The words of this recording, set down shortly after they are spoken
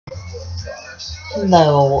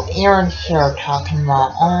Hello, Aaron here talking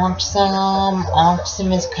about autism.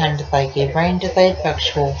 Autism is kind of like a brain delay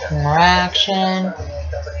sexual interaction,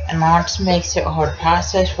 and autism makes it hard to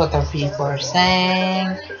process what other people are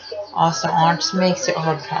saying. Also, autism makes it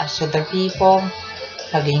hard to process other people,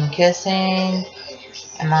 hugging, kissing,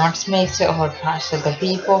 and autism makes it hard to process other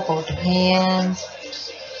people, holding hands.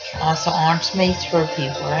 Also, autism makes for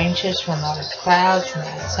people anxious when large crowds and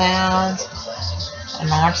loud sounds. And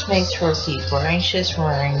autism makes for people anxious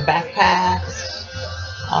wearing backpacks.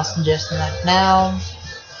 Also, just to let you know,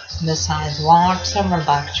 the signs of autism are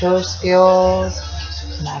lack of social skills,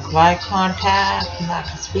 lack of eye contact,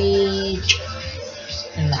 lack of speech,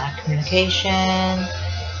 and lack of communication.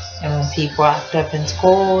 And when people act up in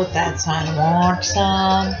school, that's a sign of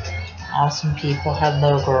autism. Also, when people have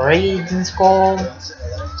low grades in school,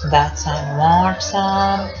 that's a sign of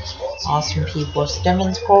autism. Also, when people stim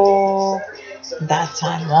in school, that's a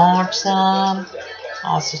sign of autism.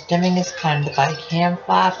 Also, stimming is kind of like hand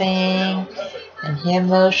flapping, and hand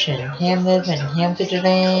motion, and hand movement, and hand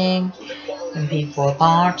fidgeting. And people with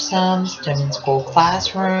autism stim in school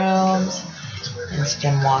classrooms, and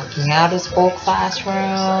stim walking out of school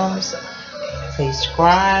classrooms. Please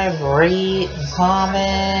subscribe, rate, and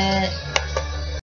comment.